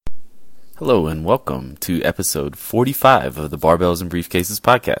Hello and welcome to episode 45 of the Barbells and Briefcases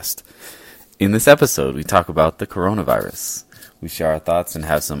podcast. In this episode, we talk about the coronavirus. We share our thoughts and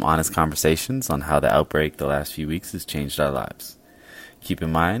have some honest conversations on how the outbreak the last few weeks has changed our lives. Keep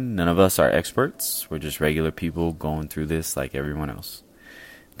in mind, none of us are experts. We're just regular people going through this like everyone else.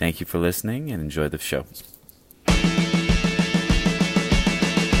 Thank you for listening and enjoy the show.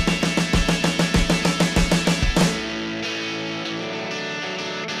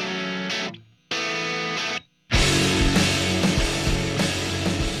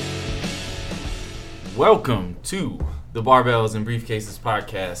 Welcome to the Barbells and Briefcases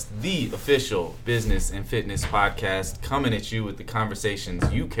podcast, the official business and fitness podcast, coming at you with the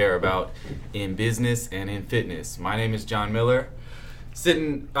conversations you care about in business and in fitness. My name is John Miller.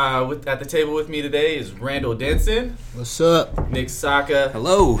 Sitting at the table with me today is Randall Denson. What's up? Nick Saka.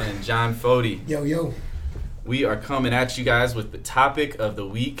 Hello. And John Fody. Yo. We are coming at you guys with the topic of the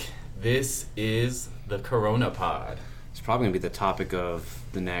week. This is the Corona Pod. It's probably going to be the topic of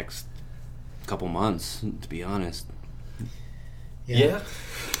the next couple months, to be honest. Yeah.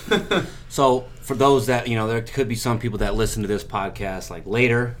 So for those that, there could be some people that listen to this podcast like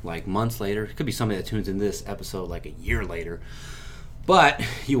later, like months later. It could be somebody that tunes in this episode like a year later. But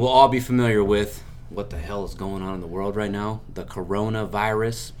you will all be familiar with what the hell is going on in the world right now. The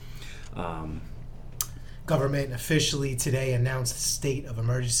coronavirus. Government officially today announced the state of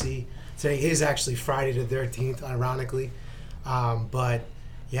emergency. Today is actually Friday the 13th, ironically. But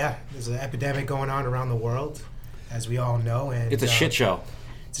yeah, there's an epidemic going on around the world, as we all know. And it's a shit show.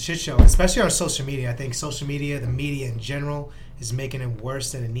 It's a shit show, especially on social media. I think social media, the media in general, is making it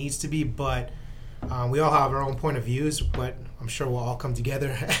worse than it needs to be. But we all have our own point of views, but I'm sure we'll all come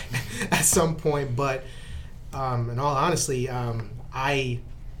together at some point. But in all honesty, I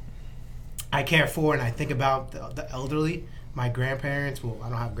care for and I think about the elderly, my grandparents. Well, I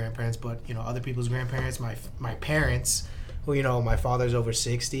don't have grandparents, but other people's grandparents, my parents. Who, my father's over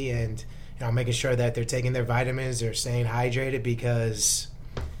 60, and I'm making sure that they're taking their vitamins, they're staying hydrated, because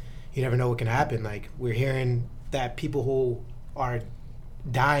you never know what can happen. Like, we're hearing that people who are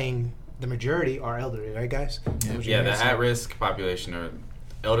dying, the majority are elderly, right, guys? Yeah, the at-risk population are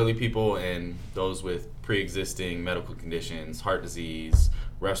elderly people and those with pre-existing medical conditions, heart disease,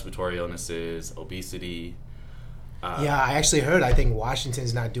 respiratory illnesses, obesity. Yeah, I actually heard, I think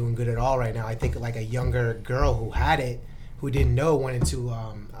Washington's not doing good at all right now. I think like a younger girl who had it, who didn't know, went into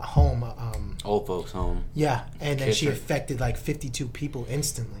a home. Old folks' home. Yeah, and then she affected like 52 people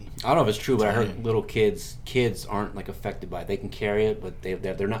instantly. I don't know if it's true, but I heard little kids aren't like affected by it. They can carry it, but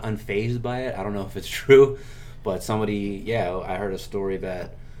they're not unfazed by it. I don't know if it's true, but I heard a story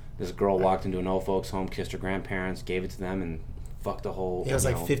that this girl walked into an old folks' home, kissed her grandparents, gave it to them, and fucked the whole. It was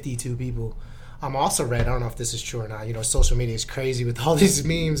like 52 people. I'm also read, I don't know if this is true or not, social media is crazy with all these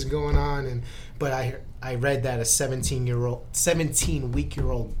memes going on, but I read that a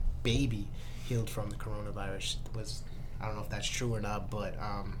 17-week-old baby healed from the coronavirus. I don't know if that's true or not, but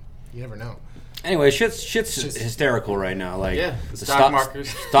you never know. Anyway, shit's hysterical right now. Like, the stock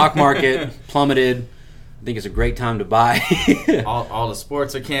market plummeted. I think it's a great time to buy. all the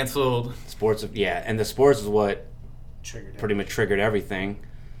sports are canceled. And the sports is what pretty much triggered everything.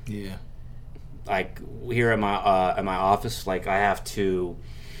 Yeah. Like, here at my office, like, I had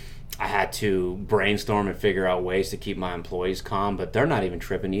to brainstorm and figure out ways to keep my employees calm, but they're not even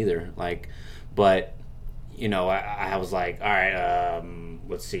tripping either. Like, but I was like, all right,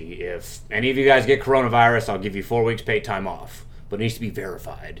 let's see, if any of you guys get coronavirus, I'll give you 4 weeks paid time off, but it needs to be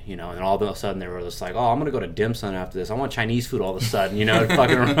verified, and all of a sudden they were just like, oh, I'm gonna go to dim sum after this. I want Chinese food all of a sudden,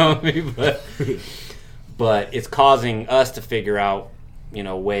 fucking around with me, but it's causing us to figure out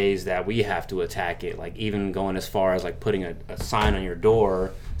ways that we have to attack it, like even going as far as like putting a sign on your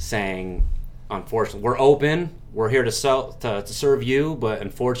door saying, unfortunately, we're open, we're here to serve you, but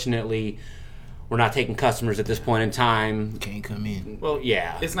unfortunately we're not taking customers at this point in time. Can't come in. Well,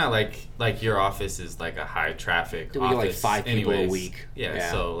 yeah, it's not like your office is like a high traffic office. We get like 5 people a week. Yeah,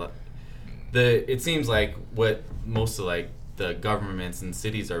 so it seems like what most of like the governments and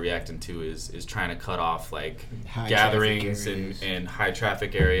cities are reacting to is trying to cut off like high gatherings and high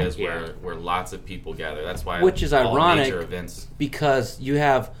traffic areas where lots of people gather. That's why, which is ironic, major events, because you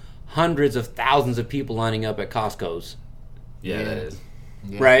have hundreds of thousands of people lining up at Costco's. Yeah, that is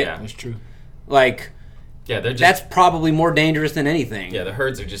right. Yeah, that's true. Like, that's probably more dangerous than anything. Yeah, the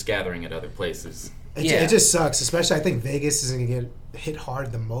herds are just gathering at other places. It just sucks, especially I think Vegas is going to get hit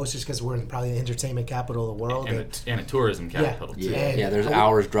hard the most just because we're in probably the entertainment capital of the world. And a tourism capital, too. There's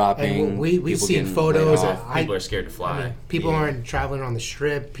hours dropping. We've seen photos. People are scared to fly. People aren't traveling on the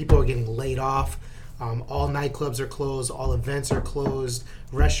Strip. People are getting laid off. All nightclubs are closed. All events are closed.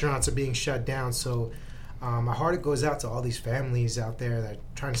 Restaurants are being shut down. So my heart goes out to all these families out there that are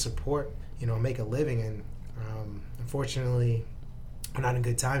trying to support, make a living. And unfortunately, we're not in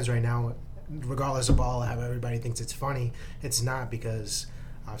good times right now. Regardless of how everybody thinks it's funny, it's not, because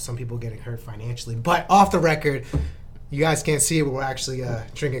some people are getting hurt financially. But off the record, you guys can't see it, but we're actually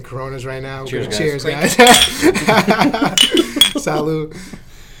drinking Coronas right now. Cheers, guys. Salud.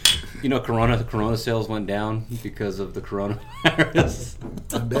 Corona sales went down because of the coronavirus.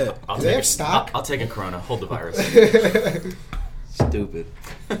 I bet. I'll They have stock? I'll take a Corona. Hold the virus. Stupid.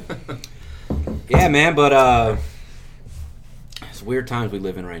 Yeah, man, but it's weird times we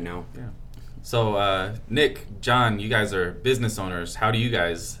live in right now. Yeah. So, Nick, John, you guys are business owners. How do you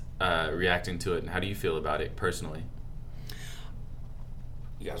guys reacting to it, and how do you feel about it personally?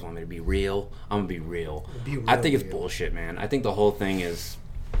 You guys want me to be real? I'm gonna be real. I I think it's bullshit, man. I think the whole thing is.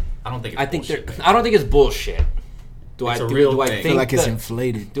 I don't think it's bullshit. I don't think it's bullshit. Do It's I a real do I thing. think I feel like it's that-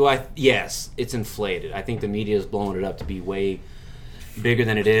 inflated. Yes, it's inflated. I think the media is blowing it up to be way bigger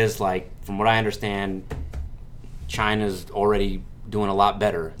than it is. Like, from what I understand, China's already doing a lot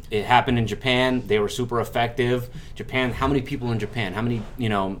better. It happened in Japan. They were super effective. Japan, how many people in Japan? How many,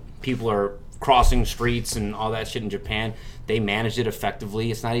 people are crossing streets and all that shit in Japan? They managed it effectively.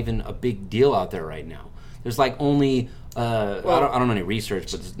 It's not even a big deal out there right now. There's like only I don't know any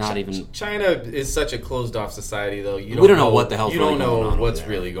research, but it's not even. China is such a closed-off society, though. We don't know what the hell's you really don't going know on what's over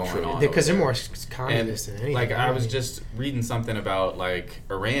there. really going on. Because they're over more there. communist than anything. Like, I was just reading something about, like,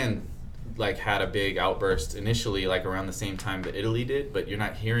 Iran, like, had a big outburst initially, like, around the same time that Italy did, but you're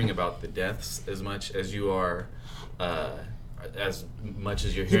not hearing about the deaths as much as you are, as much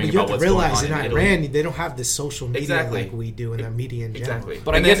as you're Yeah, hearing but you about have to what's going realize on in in Italy. Iran, they don't have the social media Exactly. like we do in the media in general. Exactly.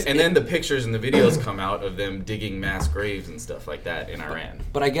 But I and guess then the pictures and the videos come out of them digging mass graves and stuff like that in Iran.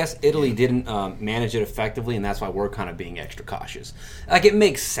 But I guess Italy didn't manage it effectively, and that's why we're kind of being extra cautious. Like, it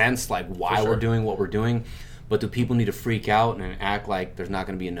makes sense, like, why For sure. we're doing what we're doing, but do people need to freak out and act like there's not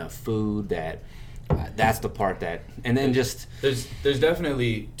going to be enough food? That's the part that, and then just There's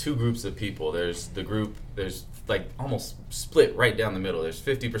definitely two groups of people. There's like almost split right down the middle. There's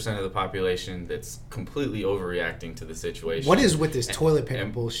 50% of the population that's completely overreacting to the situation. What is with this toilet paper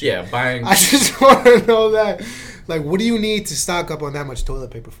and- bullshit? Yeah, buying. I just want to know that. Like, what do you need to stock up on that much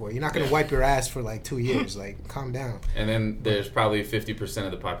toilet paper for? You're not going to wipe your ass for like 2 years. Like, calm down. And then there's probably 50%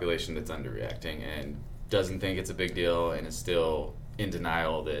 of the population that's underreacting and doesn't think it's a big deal and is still in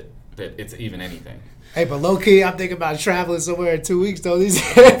denial that it's even anything. Hey, but low key, I'm thinking about traveling somewhere in 2 weeks though. These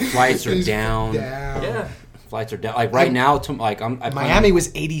flights are these- down. Yeah. Flights are down. Like, right now, Miami was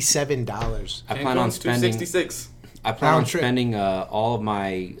 $87. I plan on Cancun's spending. 266. I plan on round trip. spending all of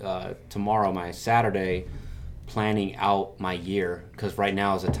my tomorrow, my Saturday, planning out my year, because right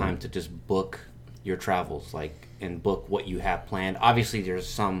now is a time to just book your travels, like, and book what you have planned. Obviously, there's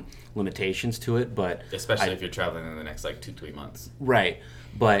some limitations to it, but Especially if you're traveling in the next like 2-3 months. right.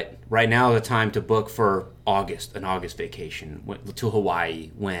 But right now is the time to book for an August vacation to Hawaii.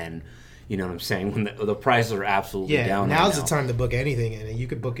 When you know what I'm saying, when the prices are absolutely Yeah, down. now's right now. the time to book anything, and you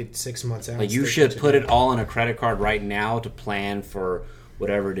could book it 6 months out. Like, you should put it all on a credit card right now to plan for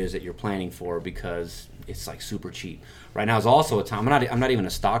whatever it is that you're planning for, because it's like super cheap. Right now is also a time. I'm not even a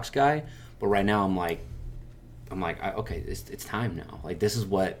stocks guy, but right now I'm like, okay, it's time now. Like, this is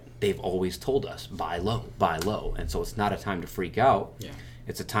what they've always told us: buy low, and so it's not a time to freak out. Yeah.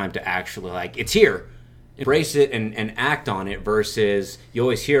 It's a time to actually, like, it's here. Embrace it and act on it, versus you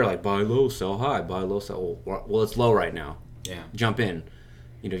always hear, like, buy low, sell high, buy low, sell. Well, it's low right now. Yeah. Jump in.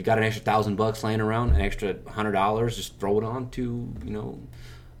 You've got an extra $1,000 laying around, an extra $100, just throw it on to,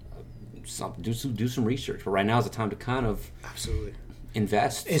 do some research. But right now is the time to kind of Absolutely.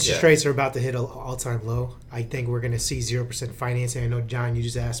 invest. Interest rates are about to hit an all-time low. I think we're going to see 0% financing. I know, John, you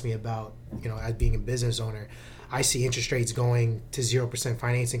just asked me about, as being a business owner. I see interest rates going to 0%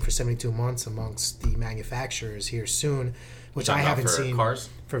 financing for 72 months amongst the manufacturers here soon, which I Talking about haven't for seen cars?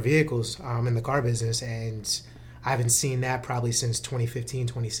 for vehicles in the car business. And I haven't seen that probably since 2015,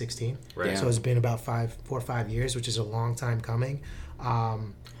 2016. Right. So it's been about 4 or 5 years, which is a long time coming.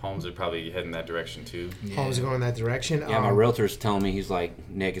 Homes are probably heading that direction too. Homes are going that direction. Yeah, my realtor's telling me, he's like,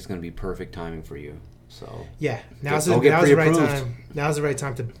 Nick, it's going to be perfect timing for you. So Yeah, now's Go the get right pre-approved. time. Now's the right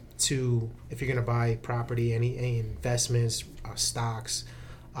time to if you're gonna buy property, any investments, stocks.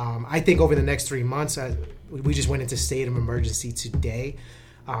 I think over the next 3 months, we just went into state of emergency today.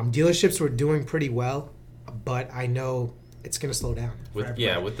 Dealerships were doing pretty well, but I know it's gonna slow down. for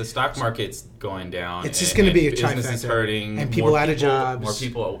everybody. With the stock markets going down, It's just gonna be a business is trifecta. hurting, And people more out of jobs. more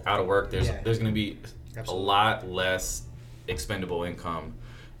people out of work. There's Yeah. going to be Absolutely. a lot less expendable income,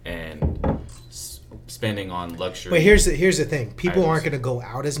 and spending on luxury. But here's the thing: people items. aren't going to go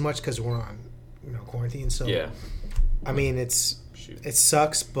out as much because we're on, quarantine. So Yeah. I mean, it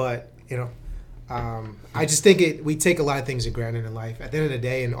sucks, but I just think we take a lot of things for granted in life. At the end of the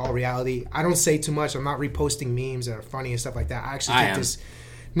day, in all reality, I don't say too much. I'm not reposting memes that are funny and stuff like that. I actually take this.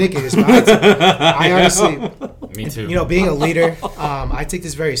 Nick is. I honestly, me too. Being a leader, I take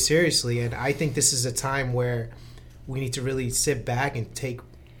this very seriously, and I think this is a time where we need to really sit back and take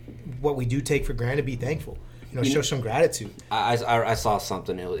what we do take for granted, be thankful. Show some gratitude. I saw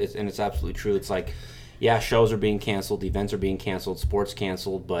something, and it's absolutely true. It's like, yeah, shows are being canceled, events are being canceled, sports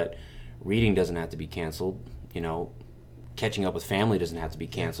canceled, but reading doesn't have to be canceled. Catching up with family doesn't have to be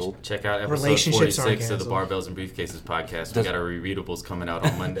canceled. Check out episode Relationships 46 of the Barbells and Briefcases podcast. We got our rereadables coming out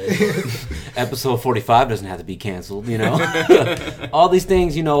on Monday. Episode 45 doesn't have to be canceled, All these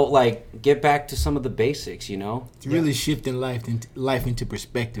things, like, get back to some of the basics, It's really shifting life into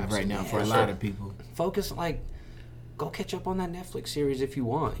perspective. Absolutely. Right now for a lot of people. Focus, go catch up on that Netflix series if you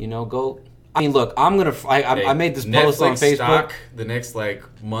want, go. I mean, look, I made this post on Facebook. Stock the next,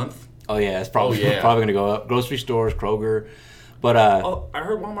 month. Oh yeah, it's probably going to go up. Grocery stores, Kroger, but I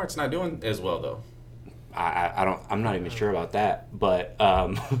heard Walmart's not doing as well though. I'm not even sure about that, but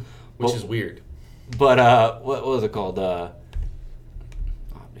which is weird. But what was it called? Oh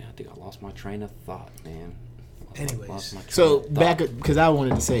man, I think I lost my train of thought, man. Anyways, so back because I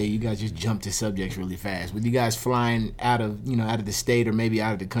wanted to say you guys just jumped to subjects really fast. With you guys flying out of the state or maybe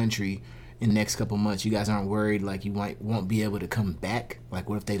out of the country in the next couple months, you guys aren't worried you won't be able to come back? Like,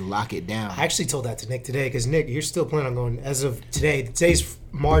 what if they lock it down? I actually told that to Nick today because Nick, you're still planning on going as of today. Today's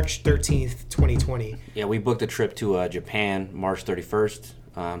March 13th, 2020. Yeah, we booked a trip to Japan March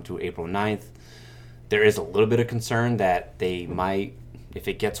 31st to April 9th. There is a little bit of concern that they might, if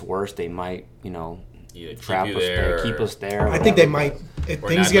it gets worse, they might, trap us there, keep us there. I think they might. If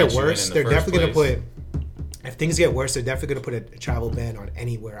things get worse, they're definitely going to put. If things get worse, they're definitely going to put a travel ban on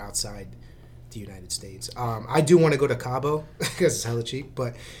anywhere outside the United States. I do want to go to Cabo because it's hella cheap,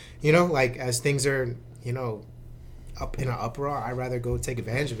 but as things are up in an uproar, I'd rather go take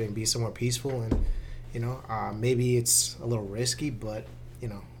advantage of it and be somewhere peaceful and maybe it's a little risky, but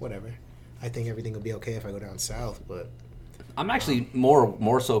whatever. I think everything will be okay if I go down south, but I'm actually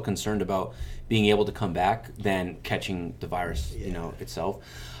more so concerned about being able to come back than catching the virus itself.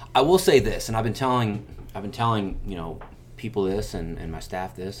 I will say this, and I've been telling people this and my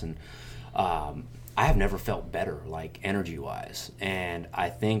staff this, and I have never felt better, energy wise, and I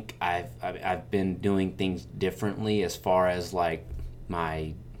think I've been doing things differently as far as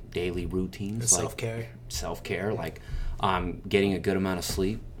my daily routines, self-care. I'm getting a good amount of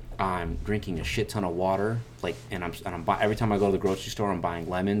sleep. I'm drinking a shit ton of water, and I'm every time I go to the grocery store, I'm buying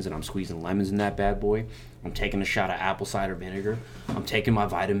lemons and I'm squeezing lemons in that bad boy. I'm taking a shot of apple cider vinegar. I'm taking my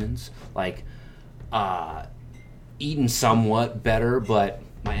vitamins, eating somewhat better, but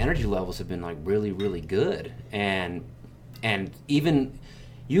my energy levels have been really, really good. And even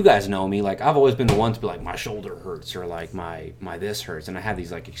you guys know me, I've always been the one to be my shoulder hurts or my this hurts, and I have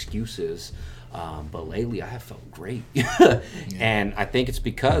these excuses. But lately I have felt great. And I think it's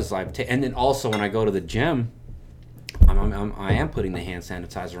because and then also when I go to the gym, I am putting the hand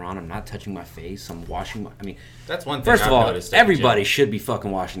sanitizer on. I'm not touching my face. I'm washing that's one thing. First of all, everybody should be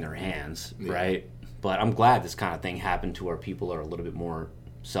fucking washing their hands, right? But I'm glad this kind of thing happened to where people are a little bit more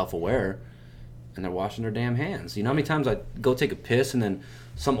self-aware and they're washing their damn hands. You know how many times I go take a piss and then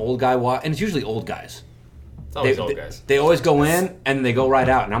some old guy and it's usually old guys. It's always old guys. They always go in and they go right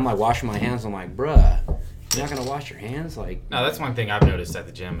out, and I'm washing my hands. I'm bruh, you're not gonna wash your hands? No, that's one thing I've noticed at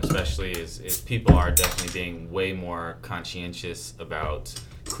the gym, especially is people are definitely being way more conscientious about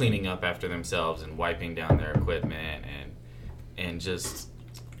cleaning up after themselves and wiping down their equipment and just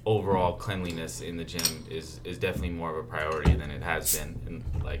overall cleanliness in the gym is definitely more of a priority than it has been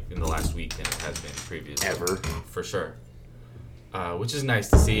in the last week than it has been previously. Ever. For sure. Which is nice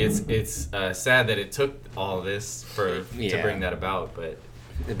to see. It's sad that it took all this to bring that about, but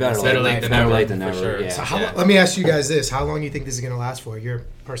it's better late than never. Sure. Yeah. So let me ask you guys this: how long do you think this is going to last for? Your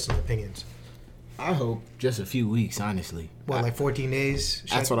personal opinions. I hope just a few weeks, honestly. What, 14 days?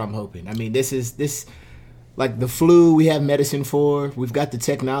 That's what I'm hoping. I mean, this the flu, we have medicine for. We've got the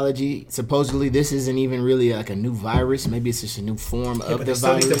technology. Supposedly, this isn't even really a new virus. Maybe it's just a new form of the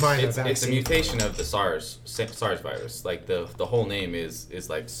virus. It's a mutation of the SARS virus. The whole name is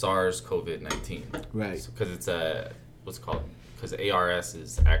SARS-CoV-19. Right. Because it's because ARS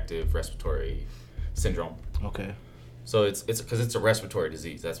is active respiratory syndrome. Okay. So it's because it's a respiratory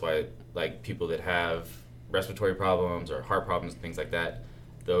disease. That's why people that have respiratory problems or heart problems and things like that,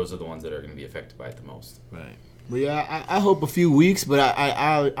 those are the ones that are going to be affected by it the most. Right. Well, yeah, I hope a few weeks, but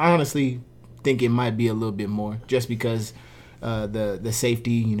I honestly think it might be a little bit more, just because the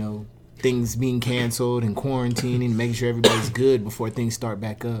safety, you know, things being canceled and quarantining, making sure everybody's good before things start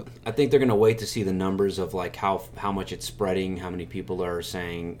back up. I think they're going to wait to see the numbers of like how much it's spreading, how many people are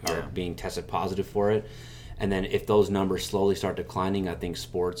saying are being tested positive for it, and then if those numbers slowly start declining, I think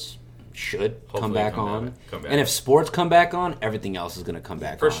sports should come back on. And if sports come back on, everything else is going to come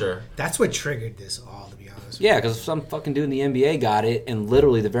back for on. sure. That's what triggered this all, to be honest. Yeah, because some fucking dude in the NBA got it, and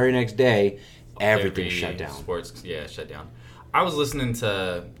literally the very next day, everything shut down. Sports, shut down. I was listening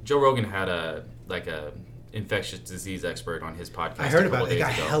to Joe Rogan had a infectious disease expert on his podcast. I heard about it. It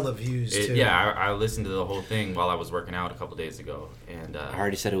got hella views too. Yeah, I listened to the whole thing while I was working out a couple days ago, and I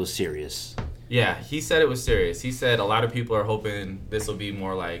already said it was serious. Yeah, he said it was serious. He said a lot of people are hoping this will be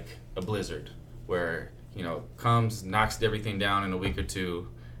more like a blizzard, where, you know, comes, knocks everything down in a week or two,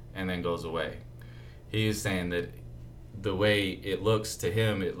 and then goes away. He is saying that the way it looks to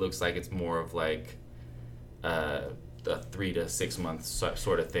him, it looks like it's more of like a 3 to 6 month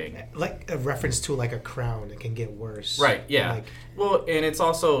sort of thing. Like a reference to like a crown, it can get worse. Right, yeah. Like, well, and it's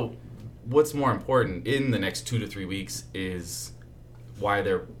also, what's more important in the next 2 to 3 weeks is why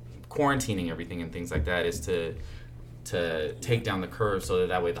they're quarantining everything and things like that, is to take down the curve so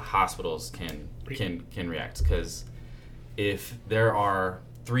that way the hospitals can react. Because if there are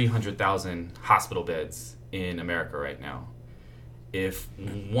 300,000 hospital beds in America right now, if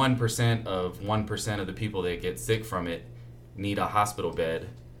 1% of the people that get sick from it need a hospital bed,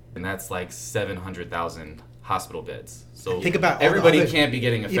 and that's like 700,000 hospital beds. So think about everybody can't be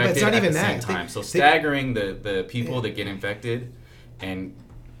getting affected it's not at even the same that. time. So staggering the people that get infected and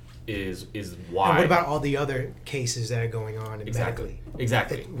is why. And what about all the other cases that are going on Exactly. medically?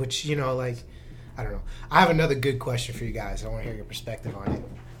 Exactly. Which, you know, like, I don't know. I have another good question for you guys. I want to hear your perspective on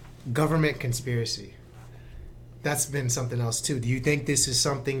it. Government conspiracy. That's been something else too. Do you think this is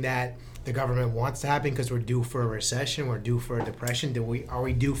something that the government wants to happen because we're due for a recession, we're due for a depression? Are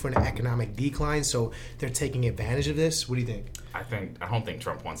we due for an economic decline? So they're taking advantage of this? What do you think? I don't think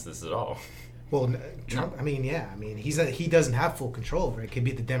Trump wants this at all. Well, Trump. I mean, yeah. I mean, he doesn't have full control over it. It could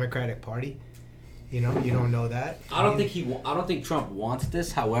be the Democratic Party. You know, you don't know that. I don't think Trump wants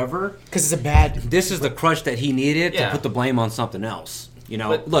this. However, because it's a bad. This is the crutch that he needed to put the blame on something else. You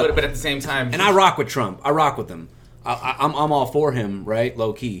know, but at the same time, and I rock with Trump. I rock with him. I'm all for him, right?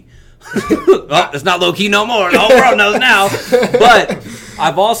 Low key. It's not low key no more. The whole world knows now. But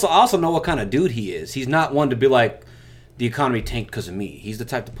I also know what kind of dude he is. He's not one to be like, the economy tanked because of me. He's the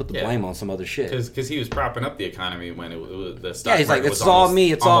type to put the blame on some other shit. Because he was propping up the economy when it was the stock he's like, market it's was all almost,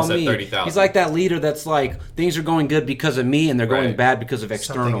 me. It's all almost me. At 30,000. He's like that leader that's like, things are going good because of me, and they're going bad because of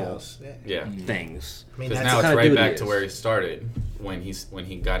external things. I mean, because now it's right back to where he started when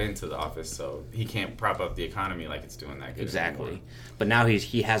he got into the office. So he can't prop up the economy like it's doing that good. Exactly. Anymore. But now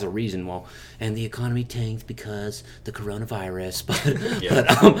he has a reason. Well, and the economy tanked because the coronavirus.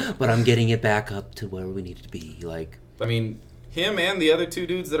 But I'm getting it back up to where we need it to be. Like, I mean, him and the other two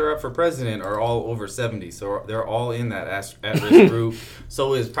dudes that are up for president are all over 70, so they're all in that at-risk group.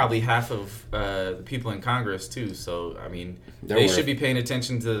 So is probably half of the people in Congress, too. So, I mean, they should be paying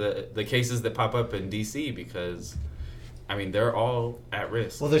attention to the cases that pop up in D.C. because, I mean, they're all at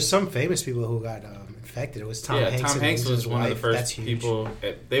risk. Well, there's some famous people who got infected. It was Tom Hanks. Tom Hanks was one of the first That's people.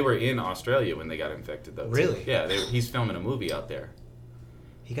 They were in Australia when they got infected, though. Really? Yeah, he's filming a movie out there.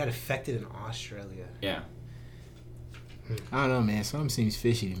 He got infected in Australia. Yeah. I don't know, man. Something seems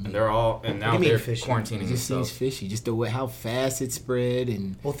fishy to me. And now they're quarantining. It just seems fishy. Just the way how fast it spread,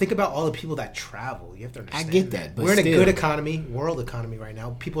 and well, think about all the people that travel. You have to understand. I get that, but we're in still. a good economy, world economy right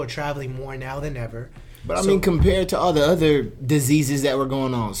now. People are traveling more now than ever. But I mean, compared to all the other diseases that were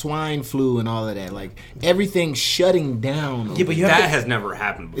going on, swine flu and all of that, like everything shutting down. Yeah, but that has never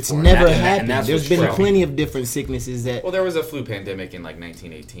happened before. It's never happened. There's been plenty of different sicknesses that. Well, there was a flu pandemic in like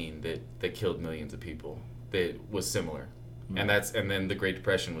 1918 that killed millions of people. That was similar. And then the Great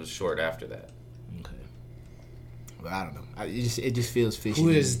Depression was short after that. Okay. Well, I don't know. It just feels fishy. Who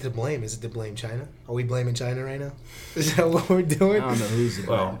is to blame? Is it to blame China? Are we blaming China right now? Is that what we're doing? I don't know who's to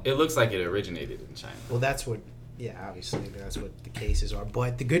blame. Well, it looks like it originated in China. Well, that's what. Yeah, obviously that's what the cases are.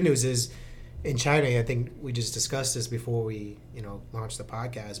 But the good news is, in China, I think we just discussed this before we launched the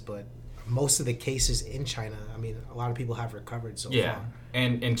podcast. But most of the cases in China, I mean, a lot of people have recovered so far.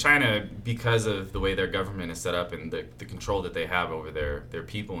 And in China, because of the way their government is set up and the control that they have over their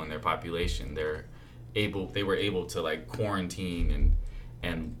people and their population, they were able to like quarantine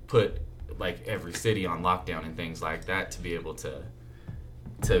and put like every city on lockdown and things like that to be able to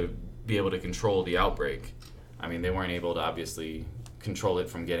control the outbreak. I mean, they weren't able to obviously control it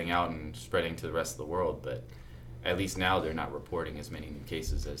from getting out and spreading to the rest of the world, but at least now they're not reporting as many new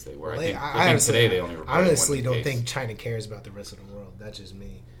cases as they were. Well, I think today they only reported I honestly one new don't case. think China cares about the rest of the world. That's just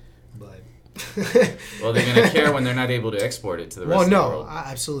me. But Well, they're going to care when they're not able to export it to the rest well, of the no, world.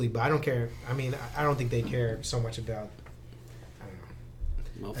 absolutely. But I don't care. I mean, I don't think they care so much about. I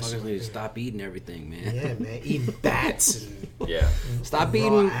don't know. Motherfuckers need to stop eating everything, man. Yeah, man, eating bats and Yeah. Stop Raw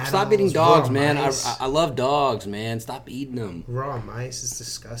eating animals, dogs, raw man. mice. I love dogs, man. Stop eating them. raw mice. It's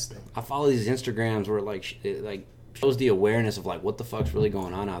disgusting. I follow these Instagrams where it like shows the awareness of like what the fuck's really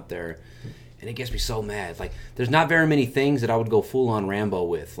going on out there, and it gets me so mad. Like, there's not very many things that I would go full on Rambo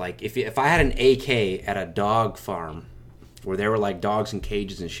with. Like, if I had an AK at a dog farm where there were like dogs in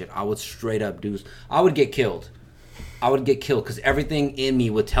cages and shit, I would straight up do. I would get killed. I would get killed because everything in me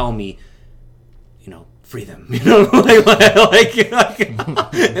would tell me, you know, free them. You know, like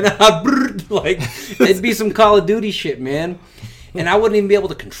and I'd like it'd be some Call of Duty shit, man. And I wouldn't even be able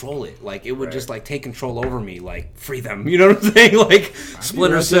to control it. Like, it would just, like, take control over me. Like, free them. You know what I'm saying? Like,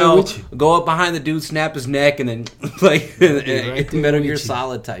 Splinter right there Cell, with you. go up behind the dude, snap his neck, and then, like, right there Metal with Gear you.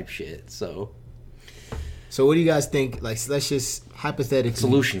 Solid type shit. So, So what do you guys think? Like, let's just hypothetically.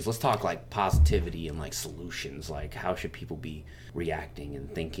 solutions. Let's talk, like, positivity and, like, solutions. Like, how should people be reacting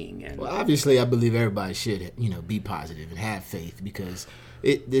and thinking? And Well, obviously, I believe everybody should, be positive and have faith because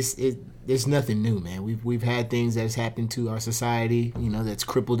there's nothing new, man. We've had things that's happened to our society, that's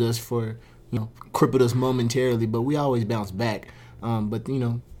crippled us crippled us momentarily, but we always bounce back. But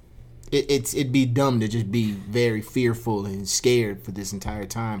it'd be dumb to just be very fearful and scared for this entire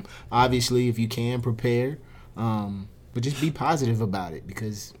time. Obviously, if you can prepare, but just be positive about it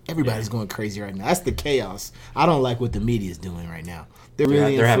because everybody's going crazy right now. That's the chaos. I don't like what the media's doing right now. They're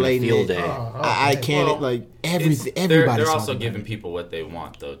really they're having a inflating field it. day. I can't everything. They're Everybody's also talking giving about people what they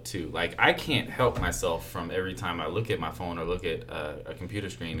want, though, too. Like, I can't help myself from every time I look at my phone or look at a computer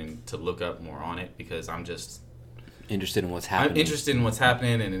screen and to look up more on it because I'm interested in what's happening. I'm interested in what's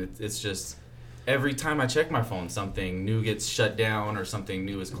happening, and it's just every time I check my phone, something new gets shut down or something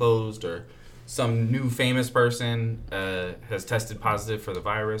new is closed or some new famous person has tested positive for the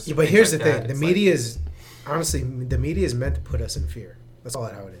virus. Yeah, but things here's like the thing: that. the It's media is honestly the media is meant to put us in fear. That's all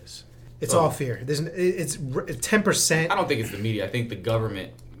how it is. It's all fear. It's 10%. I don't think it's the media. I think the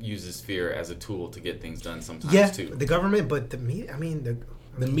government uses fear as a tool to get things done sometimes Yeah, too. the government, but the media.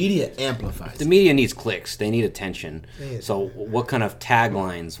 the media amplifies. The media needs clicks. They need attention. Yeah. So what kind of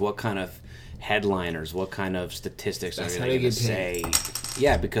taglines, what kind of headliners, what kind of statistics That's are how they they going to get say? paid.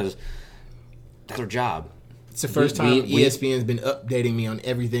 Yeah, because that's their job. It's the first we- time we- ESPN's been updating me on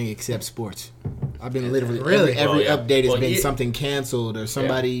everything except sports. I've been literally Really? every Well, yeah. update has Well, been E- something canceled or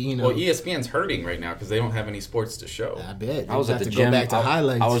somebody. Well, ESPN's hurting right now because they don't have any sports to show. I bet I was They at have the to gym. Go back to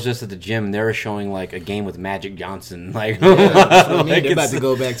highlights. I was just at the gym. And they were showing like a game with Magic Johnson. Like, Yeah, that's what I mean. like, They're about it's- to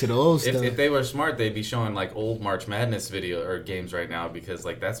go back to the old stuff. If they were smart, they'd be showing like old March Madness video or games right now because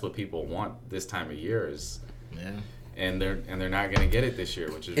like that's what people want this time of year is, yeah. and they're not going to get it this year,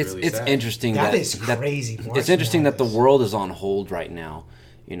 which is really it's sad. interesting That that is crazy. It's interesting that the world is on hold right now.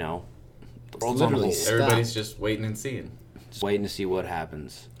 You know, the world's on literally hold. Everybody's just waiting and seeing. Just waiting to see what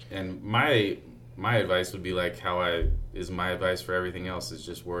happens. And my advice would be like my advice for everything else is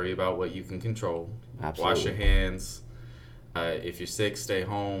just worry about what you can control. Absolutely. Wash your hands. If you're sick, stay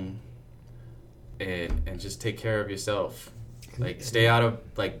home. And just take care of yourself. Like stay out of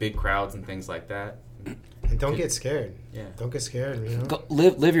like big crowds and things like that. And don't get scared. Yeah. Don't get scared. Go,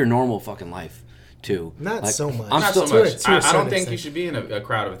 live your normal fucking life, too. Not Like, so much. I'm Not still so much. to a I certain don't think you extent. should be in a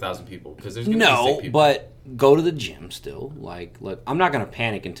crowd of 1,000 people because there's gonna be sick no, people. but go to the gym still. Like, look, I'm not gonna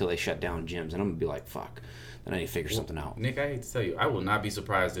panic until they shut down gyms, and I'm gonna be like, fuck. Then I need to figure something out. Nick, I hate to tell you, I will not be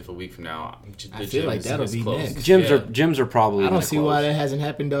surprised if a week from now the I feel gym like is that'll be closed. next. Gyms are probably. I don't gonna see why close. that hasn't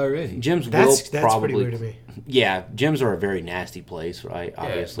happened already. Gyms That's will pretty probably. weird to me. Yeah, gyms are a very nasty place, right? Yeah,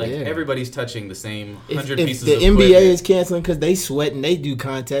 Obviously. like Yeah. everybody's touching the same If, 100 if pieces the of NBA equipment. is canceling because they sweat and they do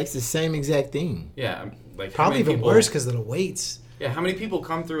contacts, the same exact thing. Yeah, like how Probably many even people, worse because of the weights. Yeah, how many people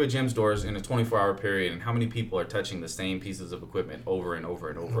come through a gym's doors in a 24-hour period, and how many people are touching the same pieces of equipment over and over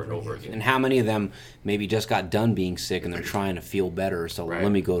and over and over again? And how many of them maybe just got done being sick and they're trying to feel better, so Right.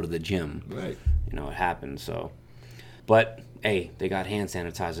 let me go to the gym. Right. You know, it happens. So, but hey, they got hand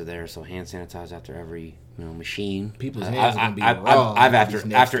sanitizer there, so hand sanitizer after every machine. People's hands are gonna be I've raw after these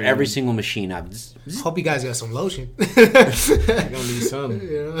next few every weeks. single machine, I've Hope you guys got some lotion. You're gonna need something.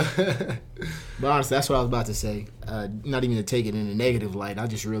 You know? But honestly, that's what I was about to say. Not even to take it in a negative light. I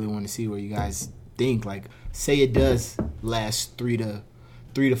just really want to see where you guys think. Like, say it does last 3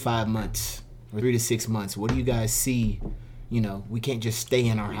 to 5 months or 3 to 6 months. What do you guys see? we can't just stay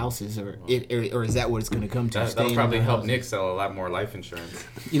in our houses, or is that what it's going to come to? That'll probably help Nick sell a lot more life insurance.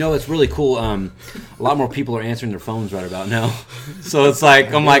 It's really cool. A lot more people are answering their phones right about now. So it's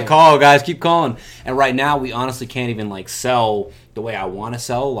like, I'm like, call, guys, keep calling. And right now, we honestly can't even, like, sell the way I want to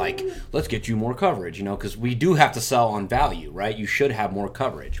sell. Like, let's get you more coverage, because we do have to sell on value, right? You should have more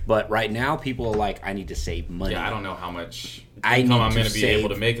coverage. But right now, people are like, I need to save money. Yeah, I don't know how much income I'm going to be able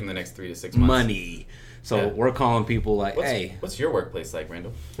to make in the next 3 to 6 months. Money. So we're calling people like, hey. What's your workplace like,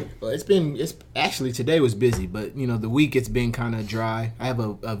 Randall? Well, it's actually, today was busy, but, the week it's been kind of dry. I have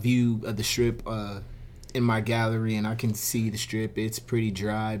a view of the Strip in my gallery, and I can see the Strip. It's pretty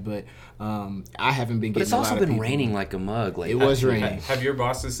dry, but I haven't been getting a lot of people. But it's also been raining like a mug. Like, it was raining. Have your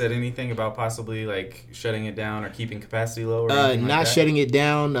bosses said anything about possibly, like, shutting it down or keeping capacity low? Or not shutting it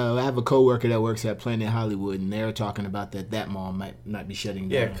down. I have a coworker that works at Planet Hollywood, and they're talking about that mall might not be shutting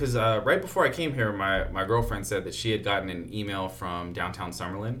down. Yeah, because right before I came here, my girlfriend said that she had gotten an email from downtown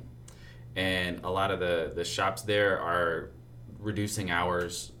Summerlin, and a lot of the shops there are reducing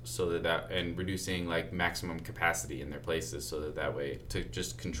hours and reducing, like, maximum capacity in their places, so that way to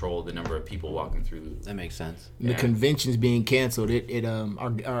just control the number of people walking through. That makes sense. The convention's being canceled.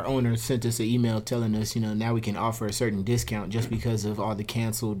 Our owner sent us an email telling us, now we can offer a certain discount just because of all the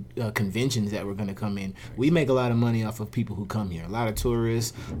canceled conventions that were going to come in. We make a lot of money off of people who come here. A lot of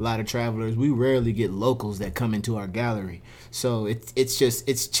tourists, a lot of travelers. We rarely get locals that come into our gallery. So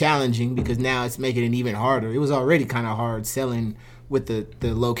it's challenging because now it's making it even harder. It was already kind of hard selling with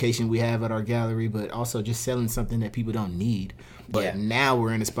the location we have at our gallery, but also just selling something that people don't need. But now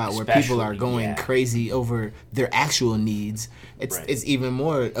we're in a spot where people are going crazy over their actual needs. It's even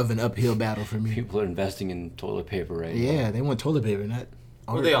more of an uphill battle for me. People are investing in toilet paper right now. Yeah, they want toilet paper, not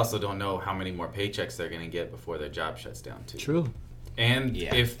art. Well, they also don't know how many more paychecks they're going to get before their job shuts down, too. True. And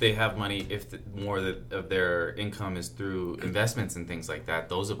if they have money, more of their income is through investments and things like that,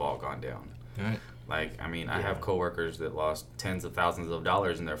 those have all gone down. All right. Like, I mean, I have coworkers that lost tens of thousands of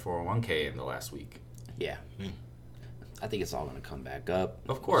dollars in their 401k in the last week. Yeah. I think it's all going to come back up.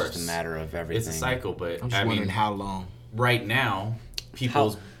 Of course. It's just a matter of everything. It's a cycle, but I'm just wondering how long. Right now,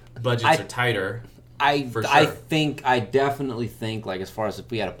 people's budgets are tighter. I definitely think, like, as far as if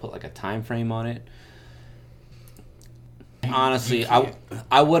we had to put, like, a time frame on it, honestly,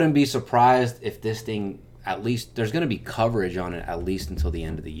 I wouldn't be surprised if this thing, at least, there's going to be coverage on it at least until the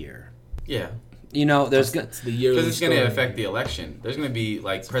end of the year. Yeah. There's because it's going to affect the election. There's going to be,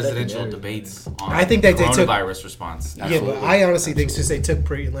 like, presidential debates on I think that coronavirus response. Absolutely. Yeah, but I honestly think since they took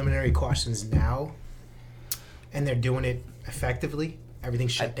preliminary cautions now, and they're doing it effectively,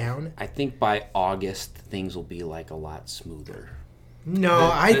 everything's shut down. I think by August things will be, like, a lot smoother.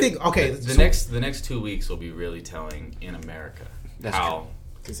 No, I think the next 2 weeks will be really telling in America. That's true.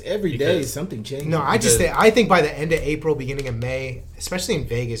 Because every day something changes. No, I think by the end of April, beginning of May, especially in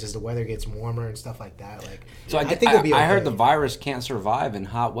Vegas, as the weather gets warmer and stuff like that, like so I think it'll be. Okay. I heard the virus can't survive in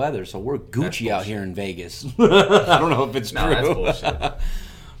hot weather, so we're Gucci out here in Vegas. I don't know if it's true. That's bullshit.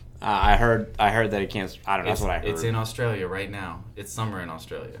 I heard that it can't. I don't know. That's what I heard. It's in Australia right now. It's summer in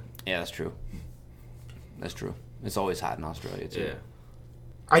Australia. Yeah, that's true. That's true. It's always hot in Australia too. Yeah.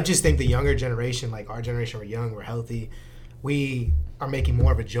 I just think the younger generation, like our generation, we're young, we're healthy. We are making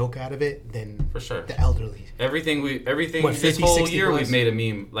more of a joke out of it than for sure the elderly. Everything this whole year plus? We've made a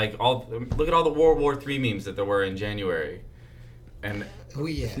meme. Like look at all the World War III memes that there were in January. And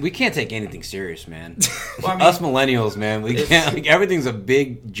we can't take anything serious, man. Well, I mean, us millennials, man, we can't. Like, everything's a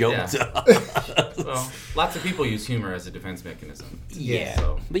big joke to us. Well, lots of people use humor as a defense mechanism.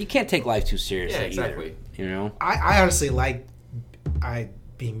 Yeah, but you can't take life too seriously either. You know, I honestly like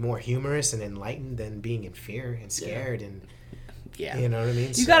being more humorous and enlightened than being in fear and scared and. Yeah, you know what I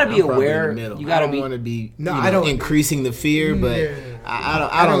mean. You got to be aware. You got to want to be. No, I don't increasing the fear, but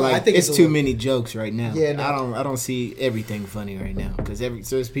I don't like. I think it's too many jokes right now. Yeah, no. I don't see everything funny right now because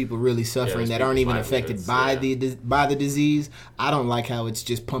there's people really suffering that aren't even affected by the disease. I don't like how it's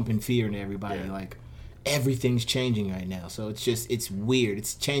just pumping fear into everybody. Yeah. Like everything's changing right now, so it's weird.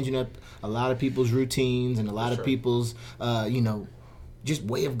 It's changing up a lot of people's routines and a lot of people's just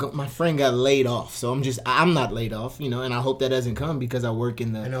way of going. My friend got laid off, so I'm not laid off, and I hope that doesn't come because I work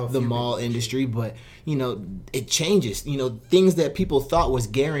in the mall industry. But it changes. Things that people thought was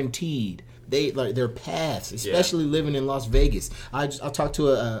guaranteed their paths, especially living in Las Vegas. I talked to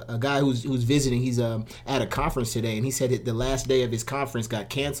a guy who's visiting. He's at a conference today, and he said that the last day of his conference got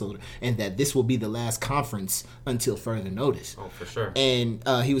canceled, and that this will be the last conference until further notice. Oh, for sure. And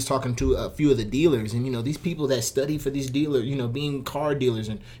he was talking to a few of the dealers, and these people that study for these dealers, being car dealers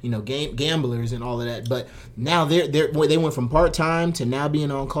and gamblers and all of that. But now they went from part time to now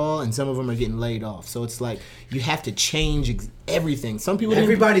being on call, and some of them are getting laid off. So it's like you have to change everything. Some people,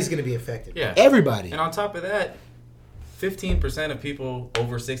 everybody's going to be affected. Yeah, everybody. And on top of that, 15% of people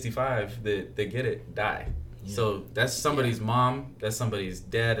over 65 that get it die. Yeah. So that's somebody's mom, that's somebody's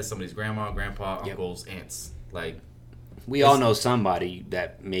dad, that's somebody's grandma, grandpa, uncles, aunts. Like, we all know somebody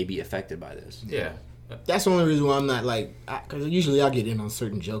that may be affected by this. Yeah. That's the only reason why I'm not because usually I get in on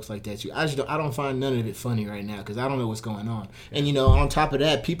certain jokes like that. I don't find none of it funny right now because I don't know what's going on. And on top of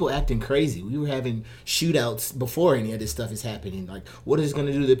that, people acting crazy. We were having shootouts before any of this stuff is happening. Like, what is it going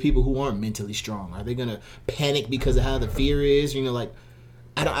to do to the people who aren't mentally strong? Are they going to panic because of how the fear is?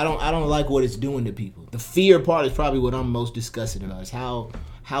 I don't like what it's doing to people. The fear part is probably what I'm most disgusted about. Is how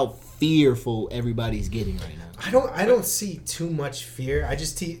fearful everybody's getting right now. I don't see too much fear. I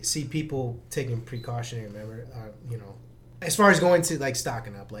just see people taking precautionary measures. As far as going to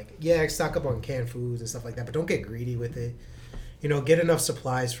stocking up, stock up on canned foods and stuff like that, but don't get greedy with it. Get enough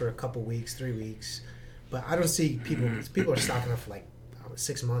supplies for a couple weeks, 3 weeks. But I don't see people are stocking up for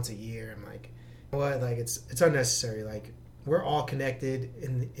 6 months, a year. I'm like, you know what? It's unnecessary. We're all connected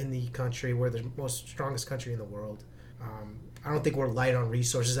in the country. We're the most strongest country in the world. I don't think we're light on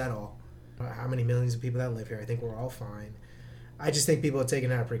resources at all. How many millions of people that live here? I think we're all fine. I just think people are taking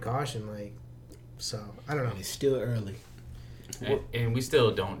that precaution. So I don't know. It's still early, and we still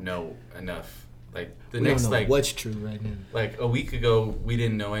don't know enough. We don't know what's true right now. A week ago, we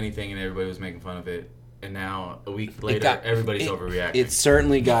didn't know anything, and everybody was making fun of it. And now a week later, everybody's overreacting. It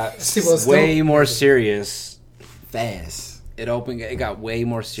certainly got way more serious fast. It got way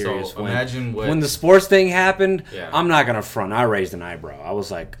more serious. So imagine when the sports thing happened. Yeah. I'm not gonna front. I raised an eyebrow. I was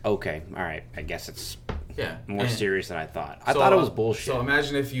like, okay, all right. I guess it's more serious than I thought. I thought it was bullshit. So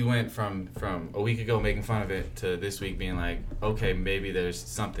imagine if you went from a week ago making fun of it to this week being like, okay, maybe there's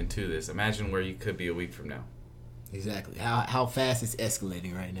something to this. Imagine where you could be a week from now. Exactly. How fast it's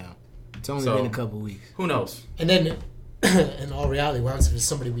escalating right now. It's only been a couple weeks. Who knows? And then, in all reality, what happens if it's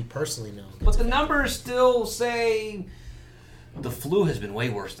somebody we personally know? But the numbers still say the flu has been way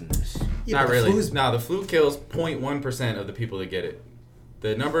worse than this. Yeah, not really. The flu kills 0.1% of the people that get it.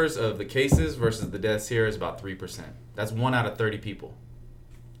 The numbers of the cases versus the deaths here is about 3%. That's 1 out of 30 people.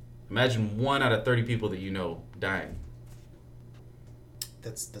 Imagine 1 out of 30 people that you know dying.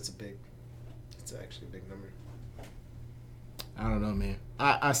 That's actually a big number. I don't know, man.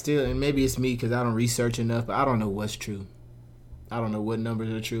 I still, and maybe it's me because I don't research enough, but I don't know what's true. I don't know what numbers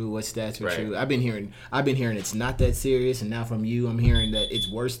are true, what stats are true. I've been hearing it's not that serious, and now from you, I'm hearing that it's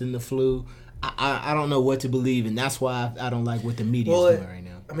worse than the flu. I don't know what to believe, and that's why I don't like what the media is doing right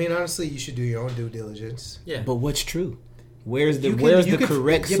now. I mean, honestly, you should do your own due diligence. Yeah. But what's true? Where's the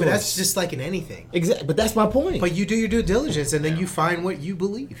correct source? Yeah, but that's just like in anything. Exactly. But that's my point. But you do your due diligence, and then you find what you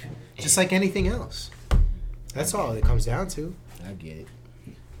believe, just like anything else. That's all it comes down to. I get it.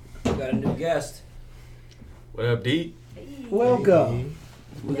 We got a new guest. What up, D? Welcome.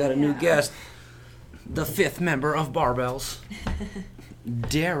 We got a new guest. The 5th member of Barbells.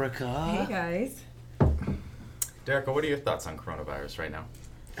 Derica. Hey, guys. Derica, what are your thoughts on coronavirus right now?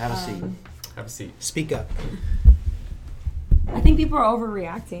 Have a seat. Have a seat. Speak up. I think people are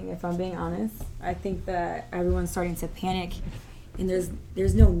overreacting, if I'm being honest. I think that everyone's starting to panic, and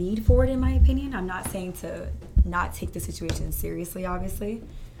there's no need for it, in my opinion. I'm not saying to not take the situation seriously, obviously.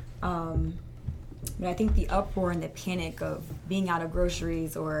 But I think the uproar and the panic of being out of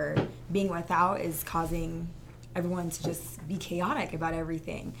groceries or being without is causing everyone to just be chaotic about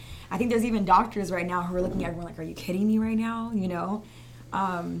everything. I think there's even doctors right now who are looking at everyone like, are you kidding me right now?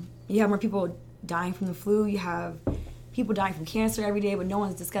 You have more people dying from the flu. You have people dying from cancer every day, but no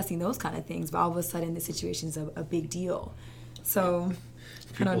one's discussing those kind of things. But all of a sudden, the situation's a big deal. So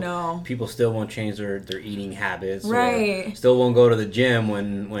I don't know. People still won't change their eating habits. Right. Or still won't go to the gym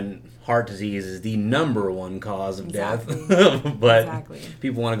when heart disease is the number one cause of death. But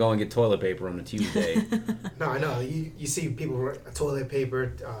people want to go and get toilet paper on a Tuesday. No, I know. You see people toilet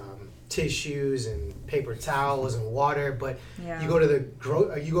paper, tissues, and paper towels and water, but you go to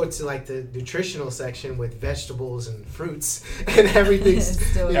the nutritional section with vegetables and fruits, and everything's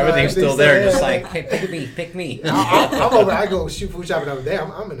still there. Just like, hey, pick me. I'm over. I go shoot food shopping every day.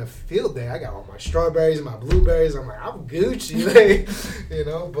 I'm in a field day. I got all my strawberries and my blueberries. I'm like, I'm Gucci,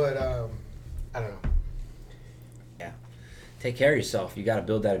 But I don't know. Yeah, take care of yourself. You got to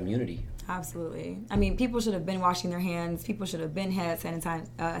build that immunity. Absolutely. I mean, people should have been washing their hands. People should have been hand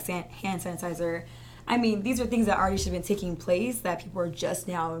sanitizer. I mean, these are things that already should have been taking place that people are just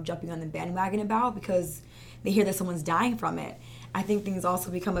now jumping on the bandwagon about because they hear that someone's dying from it. I think things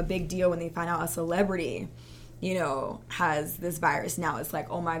also become a big deal when they find out a celebrity, you know, has this virus. Now it's like,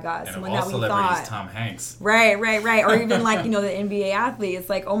 oh my God, And someone of all that we celebrities, thought. Tom Hanks. Right. Or even like, you know, the NBA athlete. It's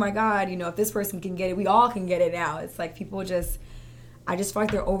like, oh my God, you know, if this person can get it, we all can get it now. It's like people just, I just feel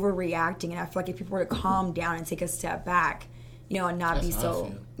like they're overreacting. And I feel like if people were to calm down and take a step back, you know, and not That's be how I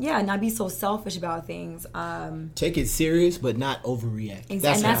so, feel. not be so selfish about things. Take it serious, but not overreact. And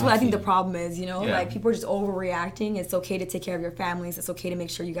that's how what I think the feel. problem is, you know, Yeah. like people are just overreacting. It's okay to take care of your families. It's okay to make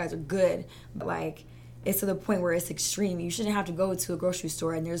sure you guys are good. But like, it's to the point where it's extreme. You shouldn't have to go to a grocery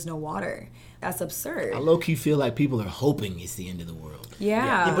store and there's no water. That's absurd. I low-key feel like people are hoping it's the end of the world.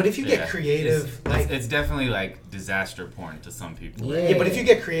 Yeah. Yeah, but if you get creative, it's definitely like disaster porn to some people. yeah, but if you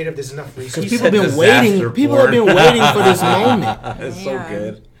get creative, there's enough resources. Because people have been waiting. People have been waiting for this moment. It's Yeah. so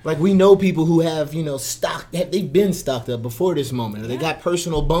good. Like we know people who have, you know, they've been stocked up before this moment, or they got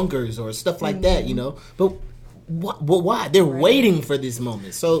personal bunkers or stuff like that, you know. But why? They're waiting for this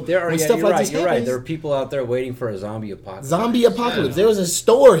moment. So There are, when yeah, stuff you're like right. this You're right. happens, There are people out there waiting for a zombie apocalypse. zombie apocalypse. There was a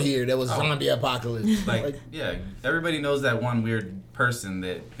store here that was zombie apocalypse. Like, yeah, everybody knows that one weird person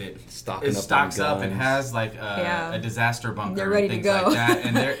that Stocking up on stocks up and guns. has like Yeah. a disaster bunker They're ready and to things go. like that.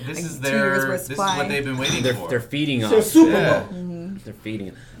 And this Like is 2 years worth this is supply. what they've been waiting for. They're feeding So us. Super Yeah. Bowl. They're feeding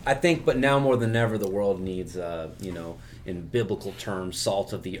it. I think, but now more than ever, the world needs, you know, in biblical terms,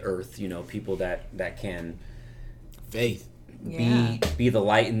 salt of the earth. You know, people that can Faith. Yeah. be the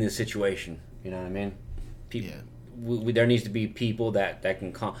light in this situation. You know what I mean? People, there needs to be people that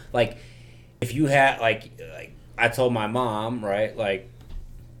can come. Like, if you had like I told my mom, right? Like,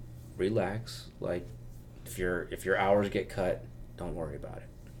 relax. Like, if your hours get cut, don't worry about it.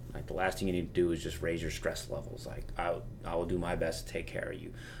 Like, the last thing you need to do is just raise your stress levels. Like, I will do my best to take care of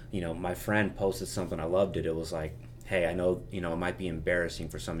you. You know, my friend posted something. I loved it. It was like, hey, I know, you know, it might be embarrassing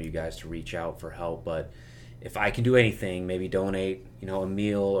for some of you guys to reach out for help, but if I can do anything, maybe donate, you know, a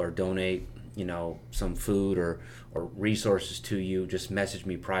meal or donate, you know, some food or resources to you, just message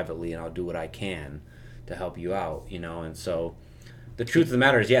me privately and I'll do what I can to help you out, you know. And so the truth of the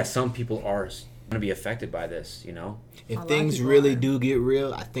matter is, yes, some people are going to be affected by this, you know. If A lot of things people really are. do get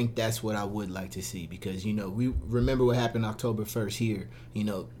real, I think that's what I would like to see, because, you know, we remember what happened October 1st here. You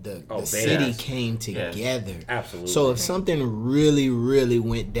know, the city yes. came together. Absolutely. So if something really, really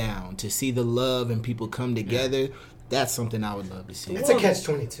went down, to see the love and people come together, that's something I would love to see. It's a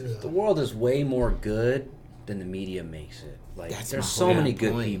catch-22 The though. world is way more good than the media makes it. Like, That's there's my so whole many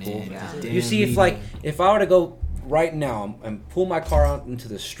good point, people. man. Yeah. The You damn see, media. if I were to go right now and pull my car out into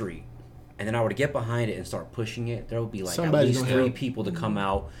the street, and then I were to get behind it and start pushing it, there would be like Somebody's at least gonna 3 help. people to come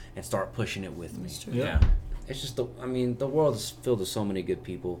out and start pushing it with me. Yeah. It's just the world is filled with so many good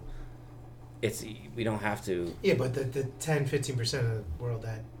people. We don't have to. Yeah, but the 10-15% of the world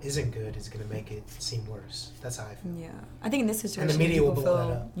that isn't good is going to make it seem worse. That's how I feel. Yeah, I think in this situation, And the media people will blow that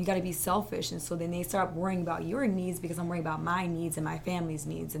feel up. you got to be selfish, and so then they start worrying about your needs because I'm worrying about my needs and my family's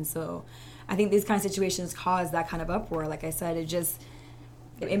needs, and so I think these kind of situations cause that kind of uproar. Like I said,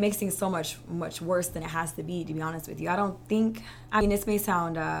 it makes things so much worse than it has to be honest with you. I mean, this may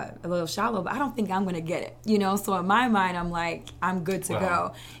sound a little shallow, but I don't think I'm going to get it, you know? So in my mind, I'm like, I'm good to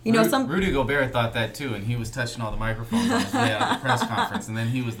go. You know, Rudy Gobert thought that too, and he was touching all the microphones on his way out of the press conference, and then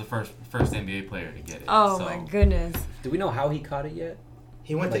he was the first NBA player to get it. oh So- my goodness. Do we know how he caught it yet?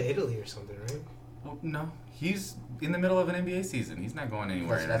 He went to Italy or something, right? Well, no, he's in the middle of an NBA season. He's not going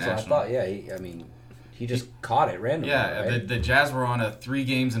anywhere That's what I international. thought. Yeah, he just caught it randomly. Yeah, right? the Jazz were on a 3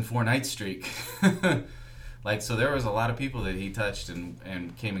 games and 4 night streak. Like, so there was a lot of people that he touched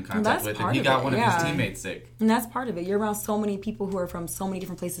and came in contact That's with, part and he of got it, one of yeah. his teammates sick. And that's part of it. You're around so many people who are from so many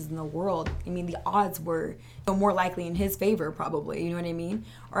different places in the world. I mean, the odds were more likely in his favor, probably. You know what I mean?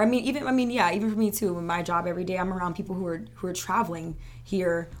 Or even for me too. In my job every day, I'm around people who are traveling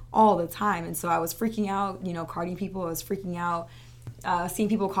here all the time, and so I was freaking out. You know, carding people. I was freaking out. Seeing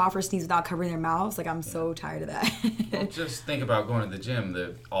people cough or sneeze without covering their mouths. Like, I'm so tired of that. Well, just think about going to the gym,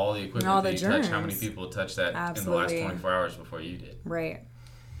 all the equipment all that the you touch. How many germs. people touched that in the last Absolutely. 24 hours before you did? Right.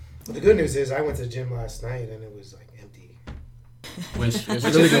 Well, the good news is I went to the gym last night and it was like empty. Which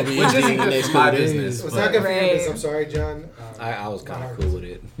really gonna be isn't empty in the good next for my couple days. business. It was but- not good for your Right. business. I'm sorry, John. I was kind my of heart cool was- with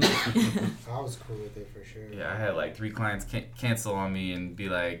it. I was cool with it for sure. Yeah, I had like 3 clients cancel on me and be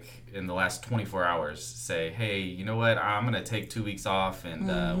like, in the last 24 hours, say, hey, you know what? I'm going to take 2 weeks off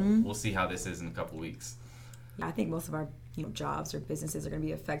and we'll see how this is in a couple weeks. I think most of our jobs or businesses are going to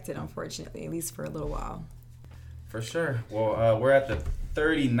be affected, unfortunately, at least for a little while. For sure. Well, we're at the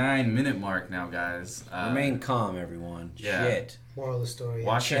 39-minute mark now, guys. Remain calm, everyone. Yeah. Shit. Moral of the story.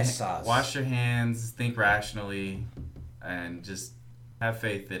 Wash your sauce. wash your hands. Think rationally, and just have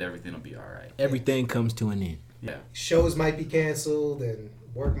faith that everything will be all right. Everything comes to an end. Yeah. Shows might be canceled and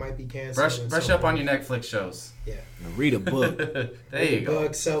work might be canceled. Brush up on your Netflix shows. Yeah. Read a book. There you go.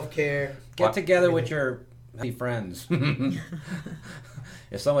 Book, self-care. Get together with your healthy friends.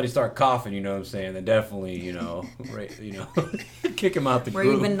 If somebody start coughing, you know what I'm saying, then definitely, kick him out the Where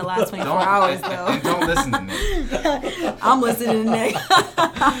group. you been in the last 24 hours, though? And don't listen to me. I'm listening to Nick.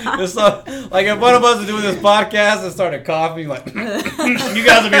 It's like if one of us is doing this podcast and started coughing, like you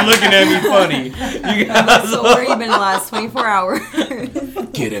guys would be looking at me funny. You guys, So where you been in the last 24 hours?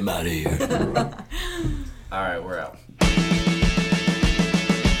 Get him out of here. All right, we're out.